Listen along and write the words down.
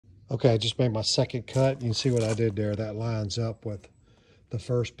Okay, I just made my second cut. You can see what I did there. That lines up with the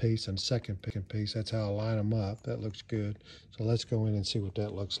first piece and second piece. That's how I line them up. That looks good. So let's go in and see what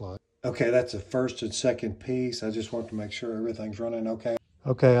that looks like. Okay, that's the first and second piece. I just want to make sure everything's running okay.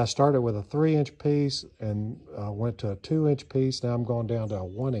 Okay, I started with a 3-inch piece and went to a 2-inch piece. Now I'm going down to a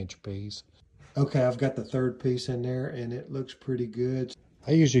 1-inch piece. Okay, I've got the third piece in there and it looks pretty good.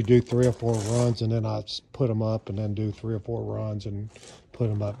 I usually do 3 or 4 runs and then I put them up and then do 3 or 4 runs and put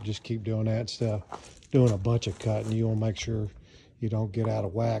them up. Just keep doing that instead of doing a bunch of cutting. You want to make sure you don't get out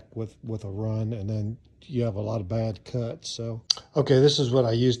of whack with a run and then you have a lot of bad cuts. So, okay, this is what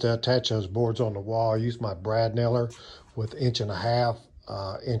I used to attach those boards on the wall. I used my brad nailer with 1.5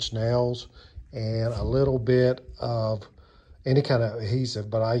 inch nails and a little bit of any kind of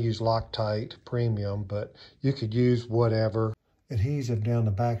adhesive, but I use Loctite Premium, but you could use whatever adhesive down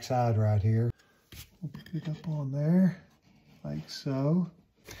the back side right here. Put it up on there like so.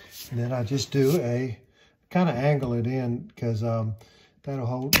 And then I just do a kind of angle it in because that'll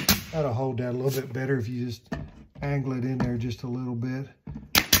hold that a little bit better if you just angle it in there just a little bit.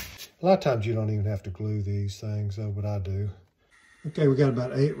 A lot of times you don't even have to glue these things though, but I do. Okay, we got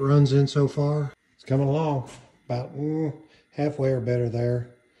about 8 runs in so far. It's coming along. About halfway or better there.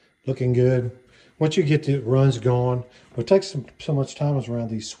 Looking good. Once you get the runs going, what takes so much time is around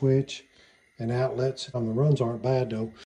these switch and outlets. The runs aren't bad though.